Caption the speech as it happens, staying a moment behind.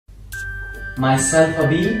myself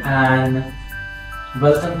Abhi and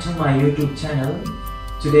welcome to my YouTube channel.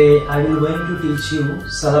 Today I will going to teach you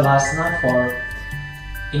Salabhashna for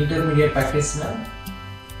intermediate practitioner.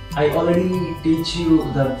 I already teach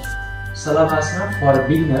you the Salabhashna for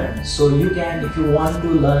beginner, so you can, if you want to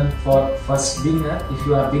learn for first beginner, if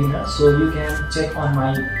you are beginner, so you can check on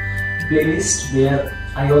my playlist where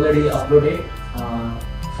I already uploaded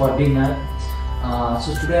for beginner.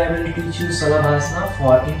 So today I will teach you Salabhashna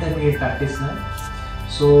for intermediate practitioner.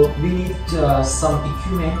 So we need some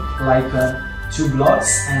equipment like 2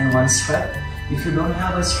 blocks and 1 strap. If you don't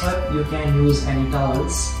have a strap, you can use any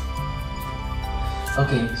towels.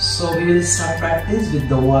 Okay, so we will start practice with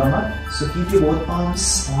the warm up. So keep your both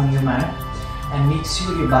palms on your mat and make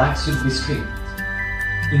sure your back should be straight.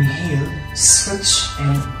 Inhale, stretch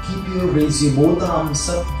and raise your both arms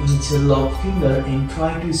up, interlock finger and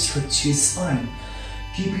try to stretch your spine.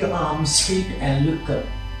 Keep your arms straight and look up.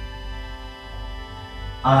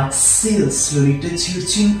 Exhale, slowly touch your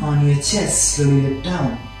chin on your chest, slowly look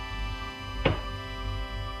down.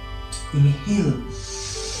 Inhale,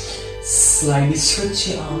 slightly stretch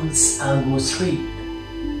your arms, elbows straight.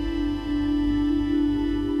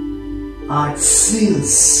 Exhale,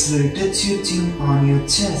 slowly touch your chin on your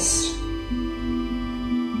chest.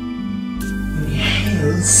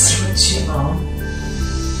 Inhale, stretch your arm.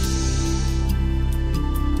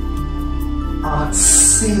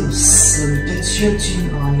 Exhale, slowly touch your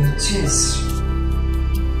chin on your chest.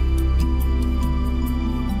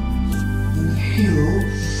 Inhale,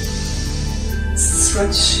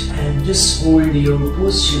 stretch and just hold your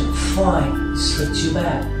posture. 5, stretch your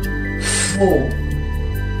back. 4,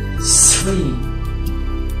 3, 2,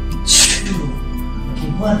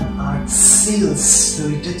 okay, 1. Exhale,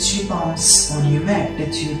 slowly touch your palms on your mat,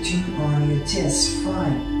 touch your chin on your chest. 5,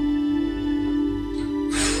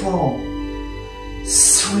 4,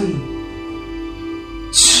 3,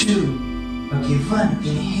 2, okay, 1.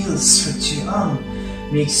 Inhale, stretch your arm.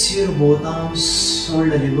 Make sure both arms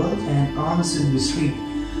shoulder level and arms will be straight.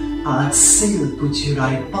 Exhale, put your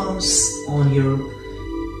right palms on your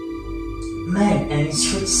mat and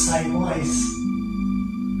stretch sidewise.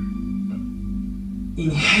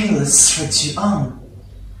 Inhale, stretch your arm.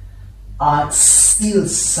 Exhale,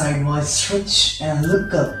 sidewise stretch and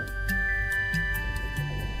look up.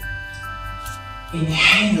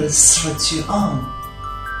 Inhale, stretch your arm.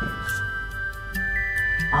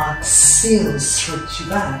 Exhale, stretch your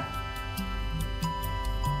back.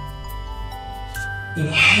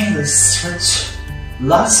 Inhale, stretch.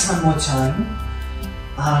 Last one more time.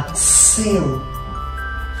 Exhale.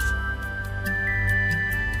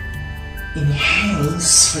 Inhale,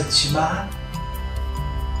 stretch your back.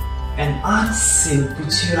 And exhale,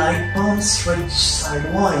 put your right palm straight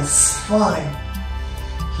sidewise. 5.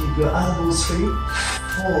 Keep your elbows straight.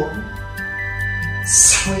 4,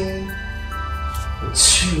 3,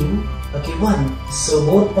 2, okay, 1. So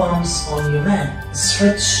both palms on your mat,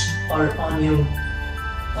 stretch or on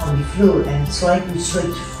the floor and try to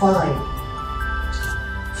stretch. 5,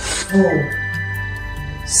 4,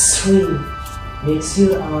 3, make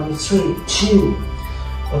sure arm is straight. 2,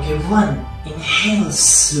 okay, 1. Inhale,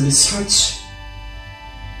 slowly stretch.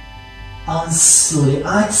 And slowly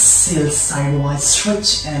exhale, sidewise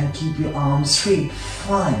stretch and keep your arms straight.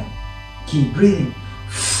 5, keep breathing.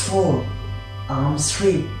 4, arms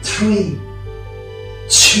straight. 3,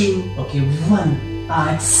 2, okay, 1.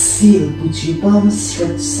 Exhale, put your palms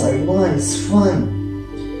stretch sidewise. 5,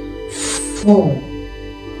 4,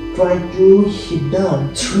 try to hip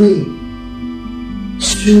down. 3,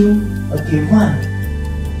 2, okay, 1.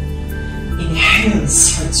 Inhale,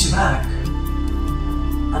 stretch your back.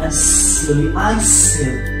 And slowly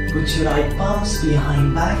exhale, put your right palms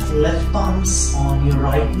behind back, left palms on your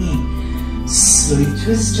right knee. Slowly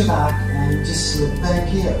twist your back and just look back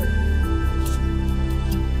here.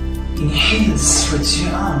 Inhale, stretch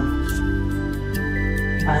your arm.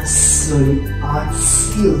 And slowly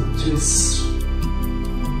exhale, twist.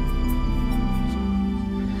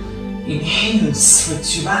 Inhale,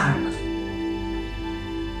 stretch your back.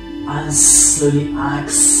 And slowly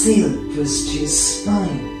exhale, twist your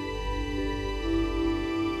spine.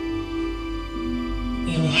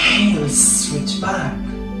 Inhale, stretch back.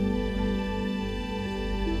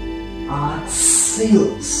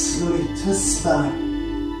 Exhale, slowly twist back.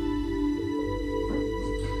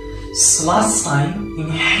 So last time,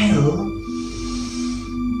 inhale.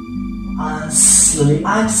 And slowly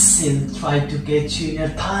exhale, try to get your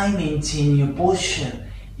inner thigh, maintain your posture.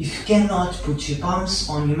 If you cannot, put your palms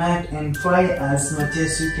on your mat and try as much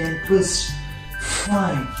as you can twist.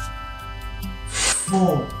 5,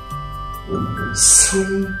 4,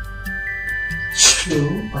 3,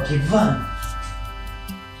 2, okay, 1.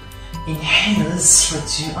 Inhale,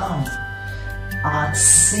 stretch your arm.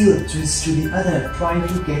 Exhale, twist to the other. Try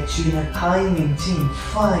to catch you in a thigh, maintain.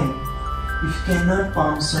 5. If you cannot,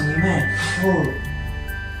 palms on your mat. 4,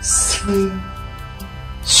 3,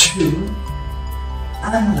 2,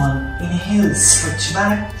 and 1. Inhale, stretch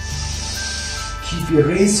back.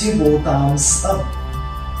 Raise your both arms up.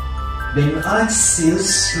 When you exhale,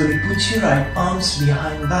 slowly put your right palms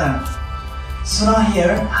behind back. So now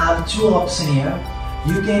here, have two options here.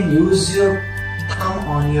 You can use your thumb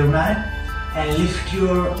on your mat and lift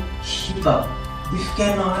your hip up. If you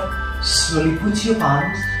cannot, slowly put your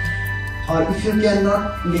palms, or if you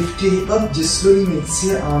cannot lift your hip up, just slowly mix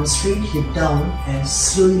your arms straight, hip down, and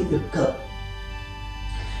slowly look up.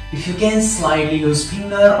 If you can, slightly use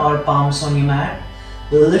finger or palms on your mat,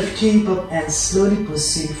 lift your hip up and slowly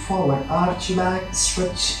proceed forward. Arch your back,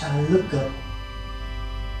 stretch and look up.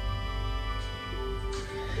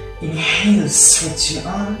 Inhale, stretch your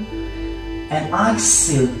arm, and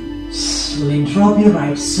exhale, slowly drop your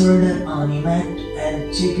right shoulder on your mat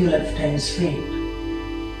and take your left hand straight.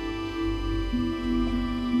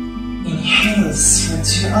 Inhale,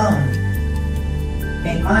 stretch your arm,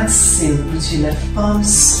 and exhale, put your left palm,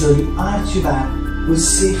 slowly arch your back,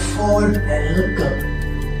 proceed forward and look up.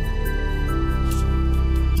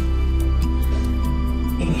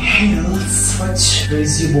 Inhale, stretch,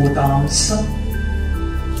 raise your both arms up.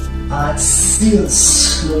 Exhale,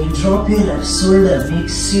 slowly drop your left shoulder, make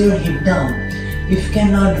sure hip down. If you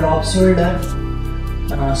cannot drop shoulder,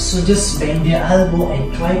 so just bend your elbow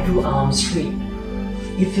and try to arm straight.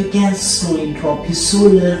 If you can, slowly drop your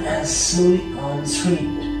shoulder and slowly arm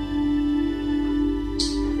straight.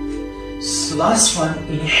 So last one,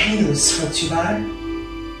 inhale, stretch your back.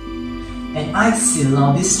 And exhale,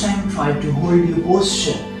 now this time try to hold your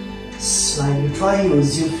posture. Slightly try,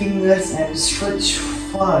 use your fingers and stretch.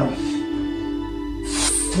 5,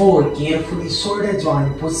 4, carefully shoulder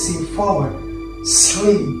joint, pushing forward. 3,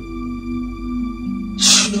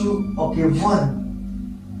 2, okay, 1.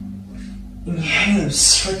 Inhale,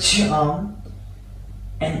 stretch your arm,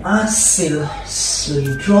 and exhale,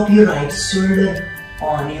 slowly drop your right shoulder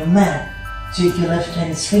on your mat. Take your left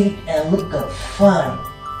hand straight and look up. 5,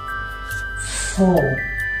 4,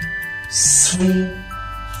 3,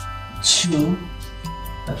 2,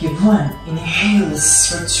 okay, 1. Inhale,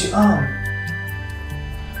 stretch your arm.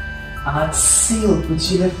 Exhale, put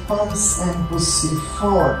your left palms and push it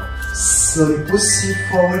forward. Slowly push it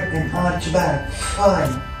forward and arch back.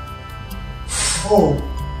 5, 4,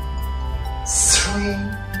 3,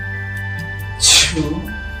 2,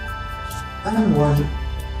 and 1.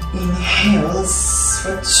 Inhale,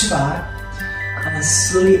 stretch back, and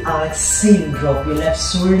slowly exhale, drop your left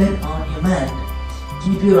shoulder on your mat.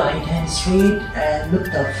 Keep your right hand straight and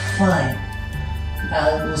look up. 5,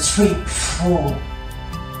 elbow straight. 4,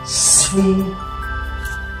 3,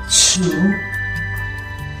 2,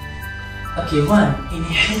 okay, 1.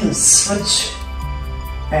 Inhale, stretch,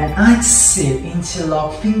 and exhale,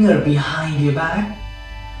 interlock finger behind your back.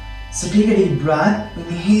 So take a deep breath.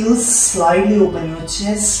 Inhale, slightly open your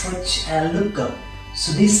chest, stretch and look up.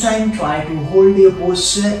 So this time try to hold your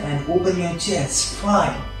posture and open your chest.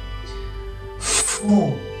 5,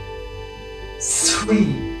 4, 3,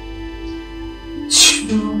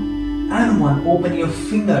 2, and 1. Open your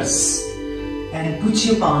fingers and put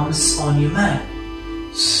your palms on your mat.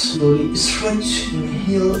 Slowly stretch,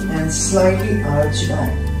 inhale and slightly arch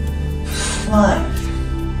back. 5,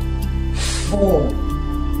 4,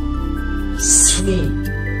 3,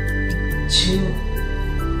 2,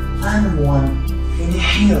 and 1.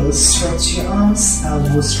 Inhale, stretch your arms,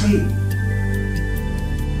 elbow straight.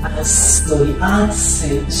 And slowly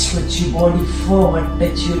exhale, stretch your body forward,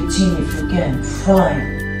 touch your chin if you can. 5,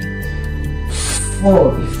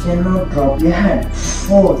 4, if you cannot, drop your head.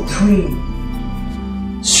 4, 3,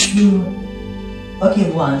 2, okay,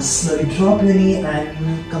 1. Slowly drop your knee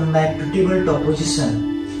and come back to tabletop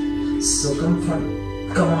position. So come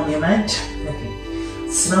on your mat. Okay.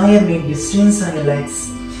 So now here make distance on your legs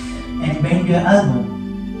and bend your elbow.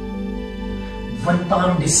 1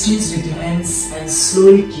 palm distance with your hands and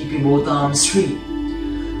slowly keep your both arms straight.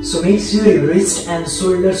 So make sure your wrist and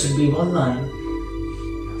shoulders should be one line.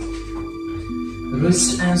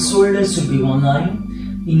 Wrist and shoulders should be one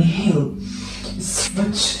line. Inhale,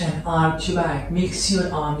 stretch and arch your back. Make sure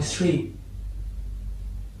your arms straight.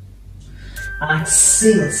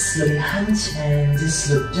 Exhale, slowly hunch and just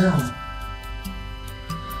look down.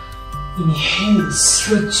 Inhale,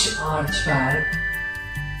 stretch, arch back.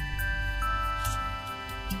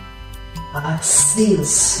 Exhale,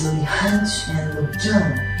 slowly hunch and look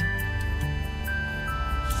down.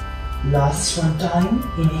 Last one time.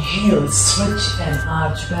 Inhale, stretch and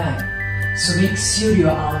arch back. So make sure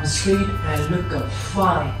your arms straight and look up.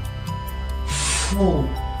 5, 4,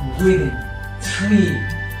 breathe in. 3,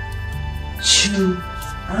 2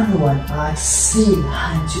 and 1. Exhale,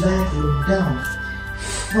 hunch back, look down.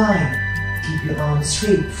 5, keep your arms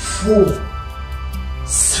straight. 4,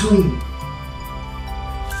 3,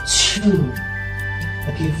 2.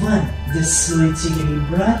 Okay, 1. Just slowly take a deep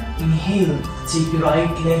breath. Inhale, take your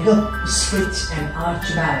right leg up, stretch and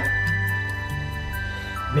arch back.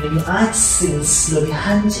 When you exhale, slowly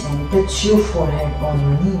hunch and touch your forehead on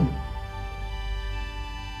your knee.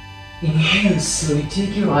 Inhale, slowly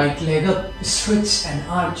take your right leg up, stretch and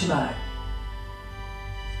arch back.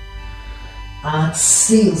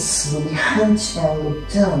 Exhale, slowly hunch and look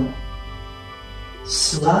down.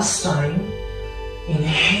 So last time.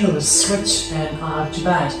 Inhale, stretch and arch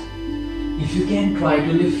back. If you can, try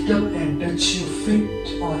to lift up and touch your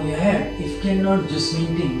feet on your head. If cannot, just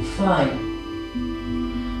maintain. 5,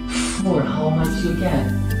 4, how much you can.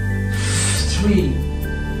 3,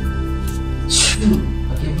 2,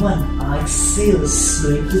 okay, 1. Exhale,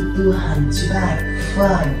 slowly put two hands back.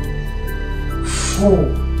 5, 4,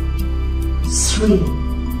 3,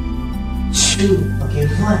 2, okay,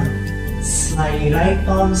 1. Slide right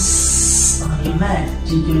palms on your mat.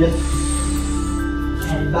 Take your left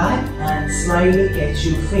hand back and slightly catch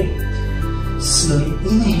your feet. Slowly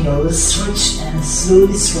inhale, stretch and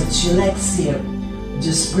slowly stretch your legs here.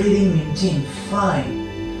 Just breathing, maintain. 5.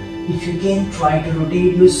 If you can, try to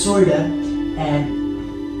rotate your shoulder and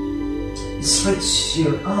stretch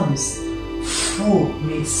your arms. 4.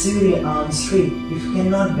 Make sure your arms straight. If you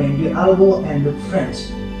cannot, bend your elbow and look front.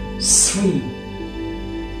 3,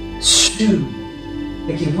 2,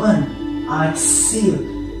 okay, 1. Exhale,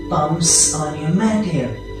 palms on your mat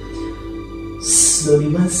here. Slowly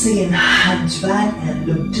once again, hunch back and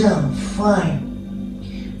look down. 5,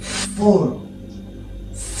 4,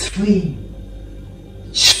 3,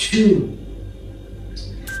 2.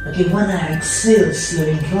 Okay, 1. Exhale,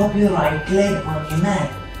 slowly drop your right leg on your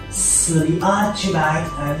mat. Slowly arch your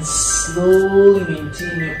back and slowly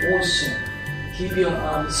maintain your posture. Keep your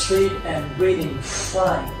arms straight and breathe in.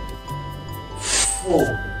 5,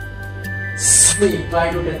 4, 3.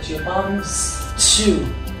 Try to touch your palms. 2.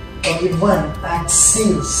 Okay, 1.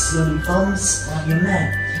 Exhale, slowly palms on your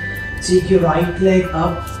mat. Take your right leg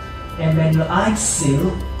up and when you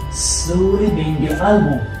exhale, slowly bend your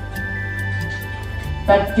elbow.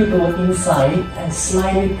 Tuck your toe inside and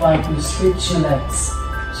slightly try to stretch your legs.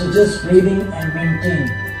 So just breathing and maintain.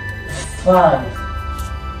 5.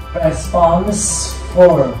 Press palms.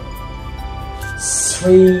 4,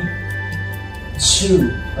 3,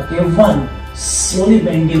 2. Okay, 1. Slowly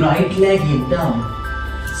bend your right leg hip down.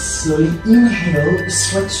 Slowly inhale,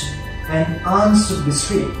 stretch and arms should be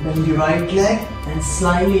straight. Bend your right leg and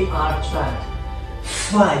slightly arch back.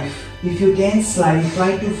 5. If you can, slightly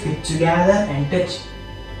try to fit together and touch.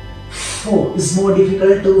 4 is more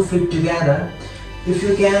difficult to fit together. If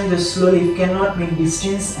you can, just slowly, if you cannot, make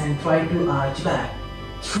distance and try to arch back.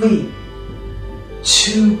 3,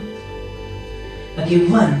 2, okay,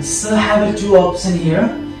 1. So I have a 2 option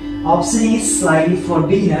here. Option A is slightly for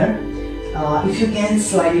beginner. If you can,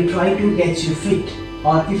 slightly try to get your feet,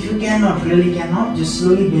 or if you cannot, really cannot, just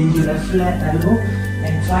slowly bend your left elbow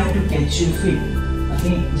and try to catch your feet.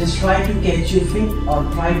 Okay, just try to catch your feet or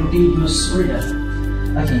try to rotate your shoulder.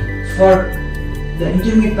 Okay, for the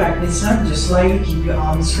intermediate practitioner, just slightly keep your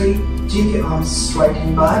arms straight, take your arms straight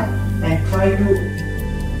and back and try to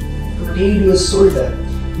rotate your shoulder.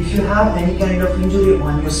 If you have any kind of injury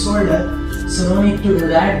on your shoulder, so no need to do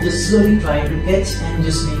that, just slowly try to catch and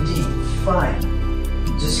just maintain. 5.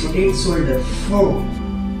 Just rotate shoulder. 4,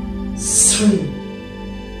 3,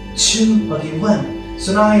 2, okay, 1.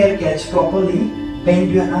 So now here catch properly,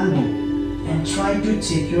 bend your elbow and try to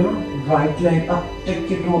take your right leg up, tuck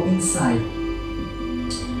your toe inside.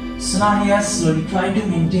 So now here slowly try to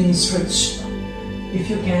maintain stretch. If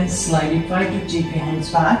you can, slightly try to take your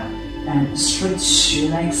hands back and stretch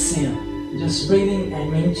your legs here. Just breathing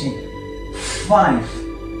and maintain. 5.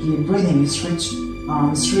 Keep breathing, stretch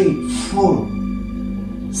arms straight. 4,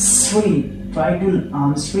 3. Try to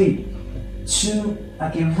arms straight. 2.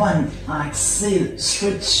 Okay, 1. Exhale,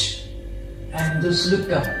 stretch and just look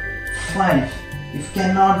up. 5. If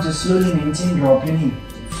cannot, just slowly maintain, drop your knee.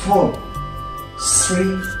 4,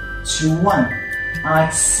 3, 2, 1.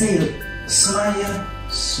 Exhale, smile,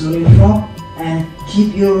 slowly drop and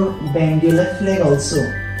keep your bend your left leg also.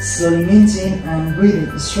 Slowly maintain and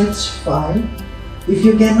breathe. Stretch. 5. If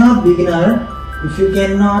you cannot, beginner, if you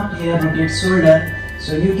cannot here rotate shoulder,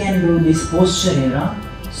 so you can do this posture here.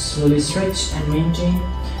 Slowly stretch and maintain.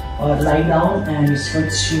 or lie down and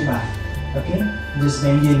stretch your back. Okay, just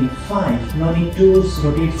bend your knee. 5, no need to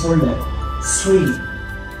rotate shoulder. 3,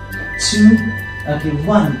 2, okay,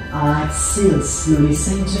 1, exhale, slowly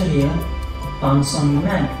center here, palms on your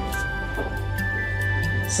mat.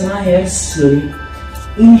 So now here, slowly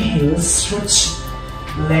inhale, stretch,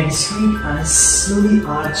 legs straight and slowly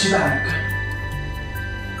arch back.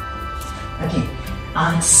 Okay,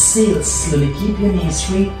 exhale, slowly keep your knees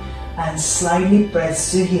straight and slightly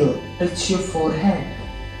press your heel, touch your forehead.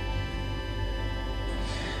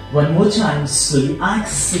 One more time, slowly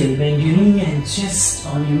exhale, bend your knee and chest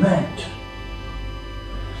on your mat.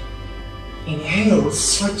 Inhale,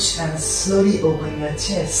 stretch and slowly open your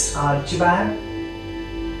chest, arch back.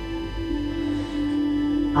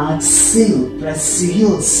 Exhale, press your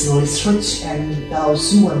heels, slowly stretch and down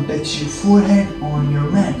and touch your forehead on your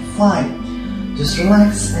mat. 5, just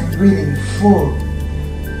relax and breathe in. 4,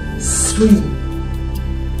 3,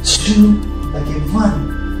 2, okay,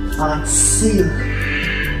 1, exhale.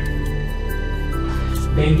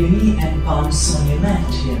 Bend your knee and palms on your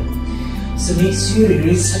mat here. So make sure your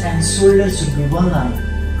wrist and shoulders should be one line.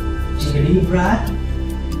 Take a deep breath.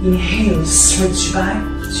 Inhale, stretch back,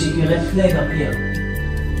 take your left leg up here.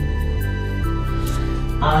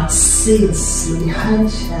 Exhale, slowly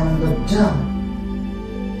hunch and look down.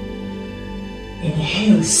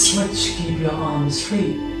 Inhale, stretch, keep your arms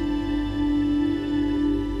straight.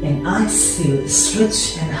 And exhale,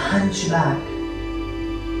 stretch and hunch back.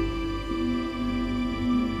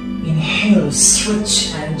 Inhale,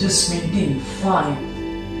 stretch and just maintain. 5,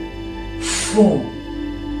 4,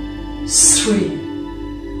 3,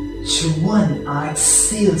 2, 1.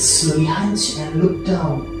 Exhale, slowly hunch and look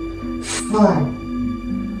down. 5,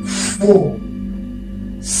 4,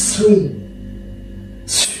 3,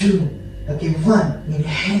 2, okay, 1.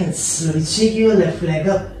 Inhale, slowly take your left leg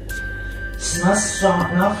up. So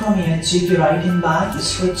now from here, take your right hand back,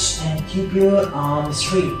 stretch and keep your arms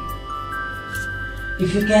straight.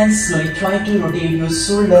 If you can, slowly try to rotate your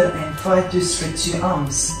shoulder and try to stretch your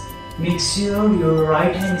arms. Make sure your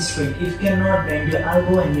right hand is straight. If you cannot, bend your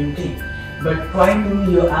elbow and maintain. But try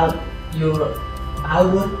to your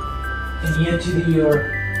elbow near to your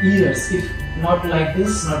ears. If not like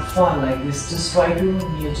this, not far like this, just try to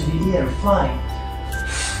near to the ear. 5,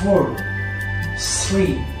 4,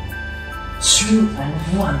 3, 2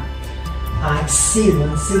 and 1. Exhale,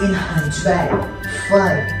 once again hunch back.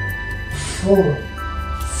 5, 4,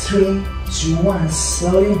 3, 2, 1.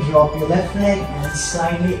 Slowly drop your left leg and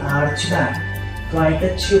slightly arch back. Try to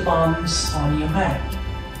touch your palms on your mat.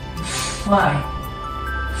 5,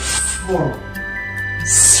 4,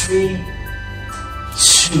 3,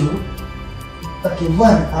 2, okay,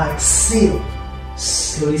 1. Exhale,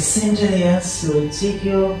 slowly center here, slowly take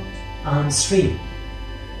your arms straight.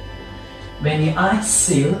 When you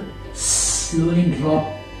exhale, slowly drop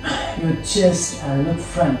your chest and look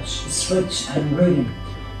front, stretch and breathe in.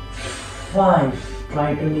 5,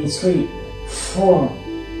 try to knee straight. 4,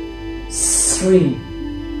 3,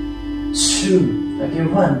 2, okay,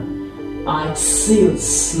 1. Exhale,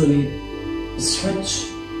 slowly stretch.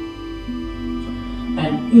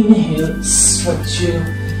 And inhale, stretch you,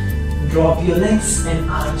 drop your legs and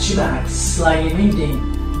arch back, slightly maintain.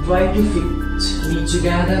 Try to fit knee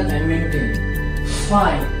together and maintain.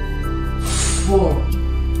 5, 4,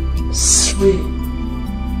 3,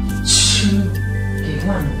 2, okay,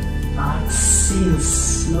 1. Exhale,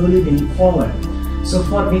 slowly bend forward. So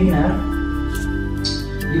for beginner,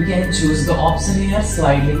 you can choose the option here,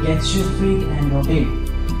 slightly catch your feet and rotate.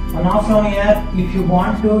 And now from here, if you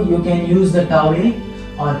want to, you can use the towel,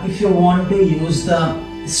 or if you want to use the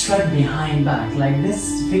strap behind back like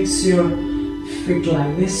this, fix your feet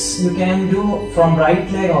like this. You can do from right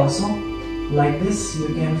leg also, like this, you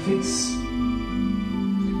can fix.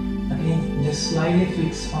 Okay, just slightly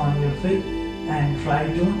fix on your feet and try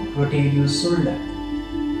to rotate your shoulder.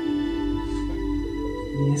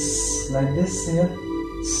 Yes, like this here,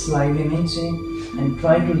 slightly maintain and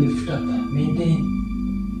try to lift up, maintain.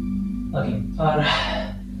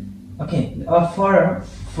 Or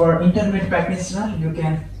for intermediate practitioner, you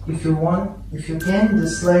can, if you can,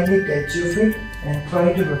 just slightly catch your feet and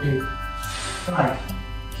try to rotate. 5,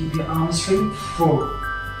 keep your arms straight. 4,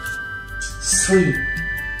 3,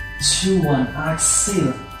 2, 1.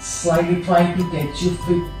 Exhale, slightly try to catch your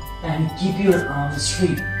feet and keep your arms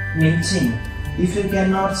straight. Maintain. If you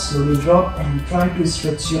cannot, slowly drop and try to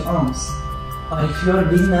stretch your arms. Or if you are a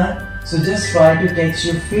beginner, so just try to catch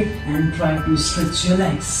your feet and try to stretch your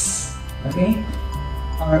legs. Okay?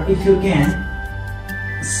 Or if you can,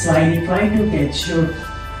 slightly try to catch your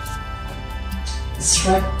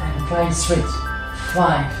strap and try to stretch.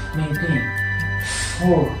 5, maintain.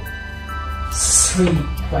 4, 3,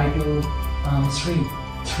 try to 3,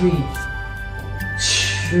 3,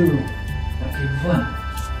 2, okay,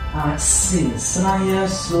 1, exhale. So now here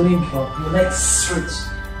slowly drop your legs, stretch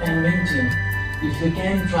and maintain. If you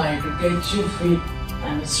can, try to catch your feet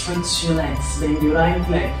and stretch your legs. Bend your right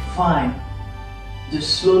leg, 5,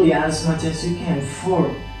 just slowly as much as you can,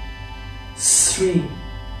 4, 3,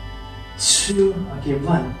 2, okay,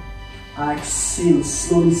 1, exhale,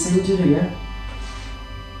 slowly center here,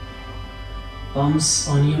 palms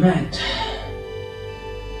on your mat.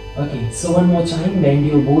 Okay, so one more time, bend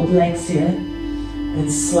your both legs here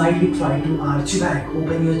and slightly try to arch back,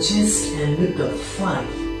 open your chest and look up, 5,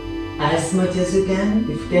 as much as you can.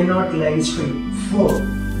 If you cannot, leg straight, 4,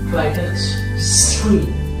 try touch, 3,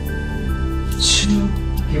 2,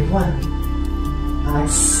 okay, 1,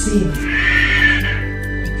 exhale.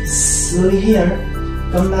 Slowly here,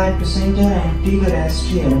 come back to center and take a rest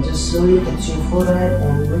here. Just slowly touch your forehead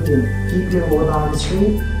and breathe. Keep your both arms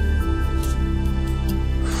straight.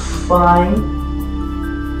 5,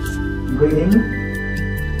 breathing,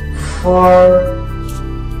 4,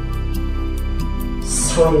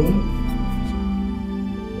 3,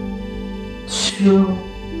 2,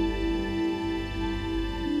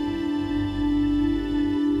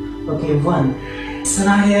 okay, 1. So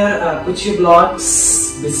now here, put your blocks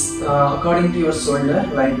according to your shoulder,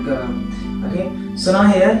 like okay. So now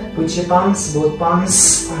here, put your palms, both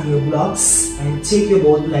palms on your blocks and take your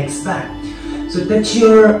both legs back. So touch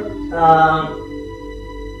your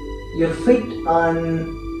feet on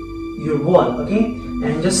your wall, okay,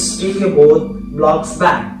 and just take your both blocks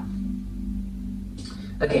back.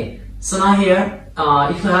 Okay. So now here,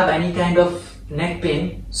 if you have any kind of neck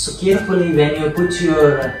pain, so carefully when you put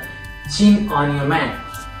your chin on your mat,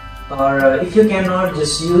 or if you cannot,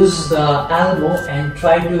 just use the elbow and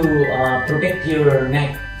try to protect your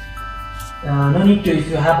neck. No need to if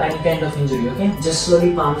you have any kind of injury, okay? Just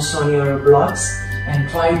slowly palms on your blocks and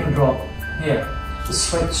try to drop here,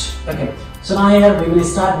 stretch. Okay, so now here we will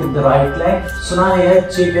start with the right leg. So now here,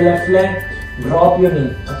 take your left leg, drop your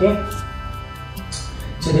knee, okay,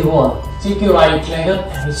 to the wall. Take your right leg up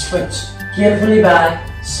and stretch. Carefully back,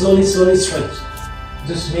 slowly stretch.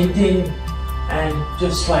 Just maintain and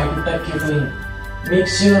just try to tuck your knee. Make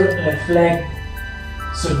sure left leg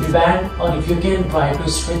should be bent, or if you can, try to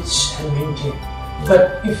stretch and maintain.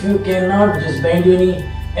 But if you cannot, just bend your knee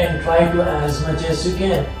and try to as much as you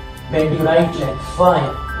can. Bend your right leg,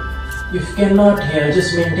 5. If you cannot here,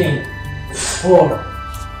 just maintain, 4,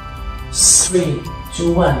 3,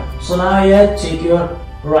 2, 1. So now here, take your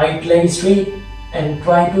right leg straight and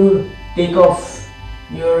try to take off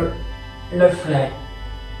your left leg.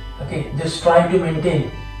 Okay, just try to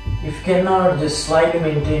maintain. If you cannot, just try to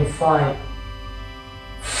maintain, 5,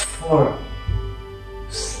 4,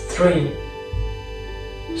 3,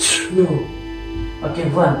 2, okay,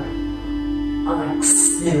 1.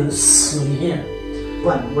 Exhale slowly here.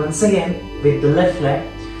 1. Once again with the left leg.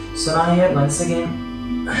 So now here, once again,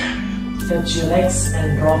 touch your legs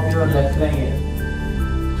and drop your left leg here.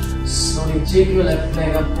 Slowly take your left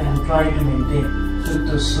leg up and try to maintain.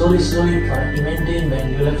 So slowly try to maintain,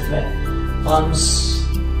 bend your left leg. Palms,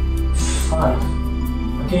 5,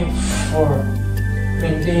 okay, 4,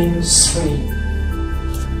 maintain, 3,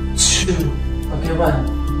 2, okay,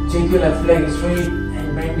 1. Take your left leg straight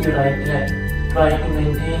and bend your right leg. Try to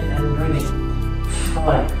maintain and breathing.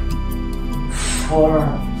 5, 4,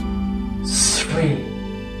 3,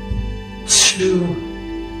 2,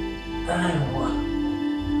 and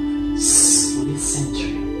 1. Slowly center.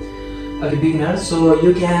 Okay, beginner, so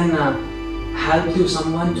you can help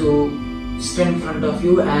someone to stand in front of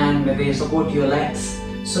you and they support your legs.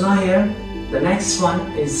 So now here, the next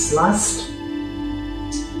one is last.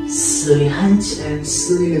 Slowly hunch and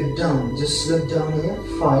slowly look down. Just look down here.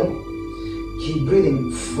 5. Keep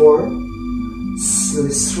breathing. 4.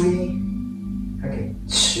 Slowly 3. Okay.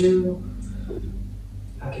 2.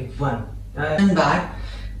 Okay. 1. Turn back.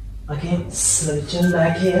 Okay. Slowly turn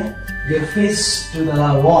back here. Your face to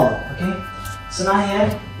the wall. Okay. So now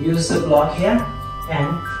here, use the block here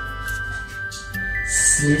and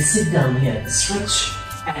slowly sit down here. Stretch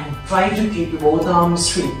and try to keep both arms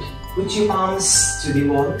straight. Put your palms to the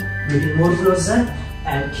wall, getting more closer,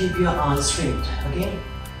 and keep your arms straight. Okay.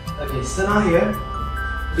 Okay. So now here,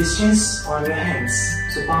 distance on your hands.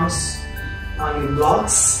 So palms on your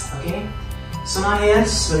blocks. Okay. So now here,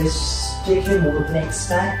 slowly take your both legs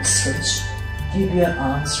back, stretch, keep your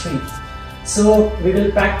arms straight. So we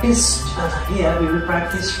will practice here. We will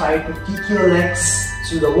practice try to kick your legs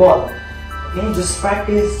to the wall. Okay. Just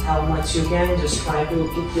practice how much you can. Just try to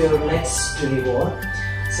kick your legs to the wall.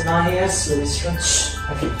 So now here, slowly stretch.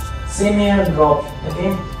 Okay. Same here, drop.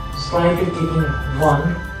 Okay. try to kick in 1,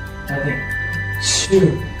 okay,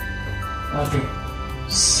 2, okay,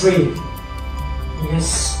 3,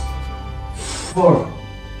 yes, 4,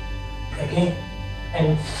 okay,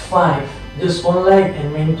 and 5. Just one leg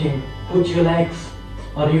and maintain. Put your legs,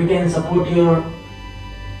 or you can support your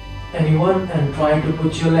anyone and try to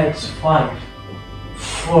put your legs. 5,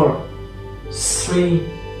 4, 3,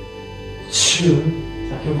 2,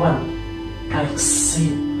 okay, 1.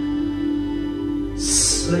 Exhale.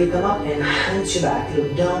 Slowly come up and hunch your back.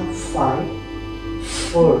 Look down. 5,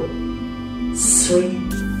 4, 3,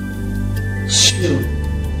 2.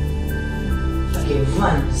 Okay,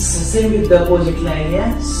 1. So same with the opposite leg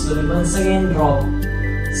here. Slowly once again drop.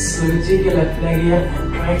 Slowly take your left leg here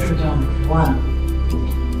and try to jump. 1,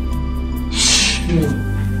 2,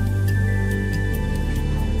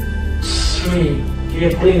 3.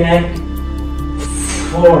 Carefully back.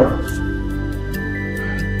 4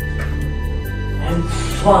 and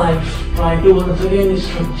 5. Try to once again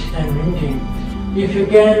stretch and maintain. If you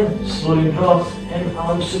can, slowly drop and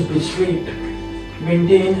arms should be straight.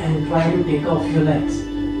 Maintain and try to take off your legs.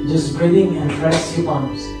 Just breathing and rest your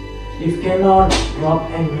palms. If cannot, drop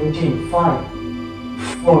and maintain. 5,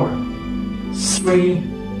 4, 3,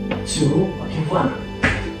 2, okay, 1.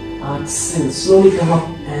 Exhale. Slowly come up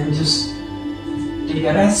and just take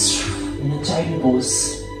a rest in a child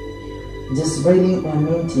pose. Just breathing and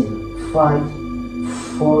maintain. 5,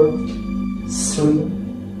 4, 3,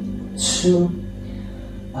 2,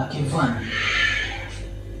 okay, 1.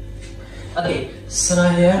 Okay, so now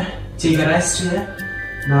here, take a rest here.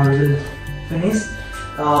 Now we will finish.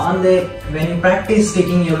 When you practice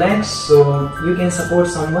kicking your legs, so you can support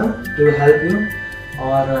someone to help you,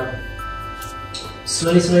 or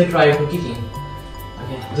slowly try to kicking.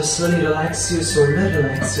 Okay, just slowly relax your shoulder,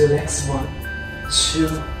 relax your legs. 1, 2,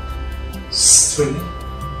 3,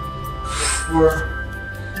 4,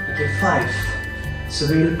 okay, 5. So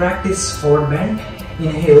we will practice forward bend.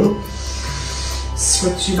 Inhale,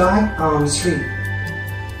 stretch your back, arms straight.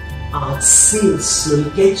 Exhale, slowly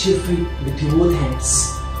catch your feet with your both hands.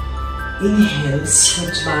 Inhale,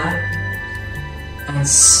 stretch back, and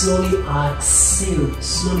slowly exhale.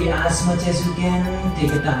 Slowly, as much as you can,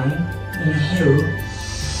 take a time. Inhale,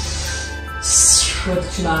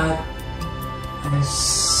 stretch back, and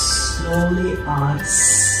slowly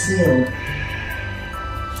exhale.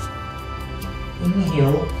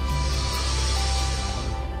 Inhale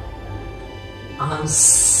and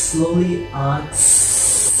slowly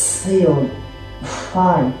exhale.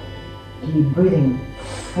 5, keep breathing.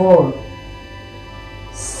 4,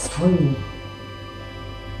 3,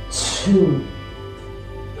 2,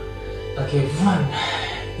 okay, 1.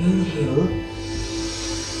 Inhale,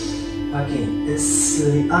 okay, and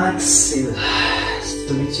slowly exhale.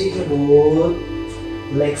 Slowly take your both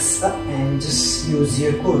legs up and just use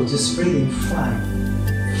your core. Just breathing. 5,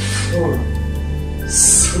 4,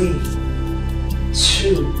 3,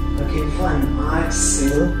 2, okay, 1.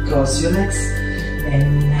 Exhale, cross your legs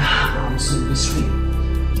and arms will be straight.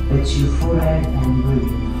 Touch your forehead and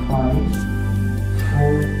breathe. 5,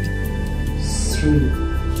 4, 3,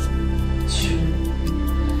 2,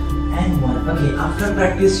 and 1. Okay, after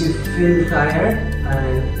practice you feel tired,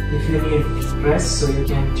 and if you need rest, so you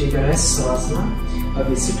can take a rest, Salabhasana.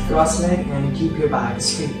 Okay, sit cross leg and keep your back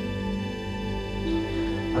straight.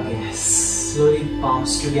 Okay, slowly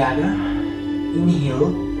palms together. Inhale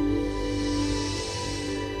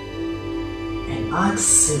and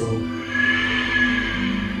exhale.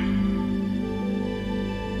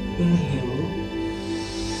 Inhale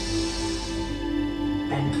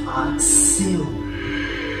and exhale.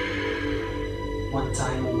 One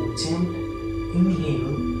time more, 10.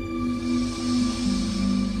 Inhale.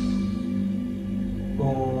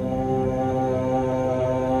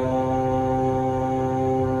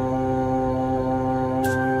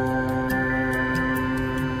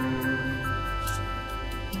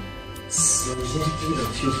 Slowly gently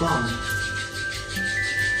lift your palm.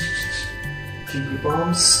 Keep your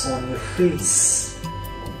palms on your face.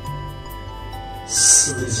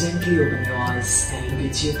 Slowly gently open your eyes and look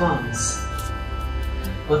at your palms.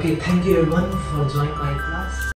 Okay, thank you everyone for joining my class.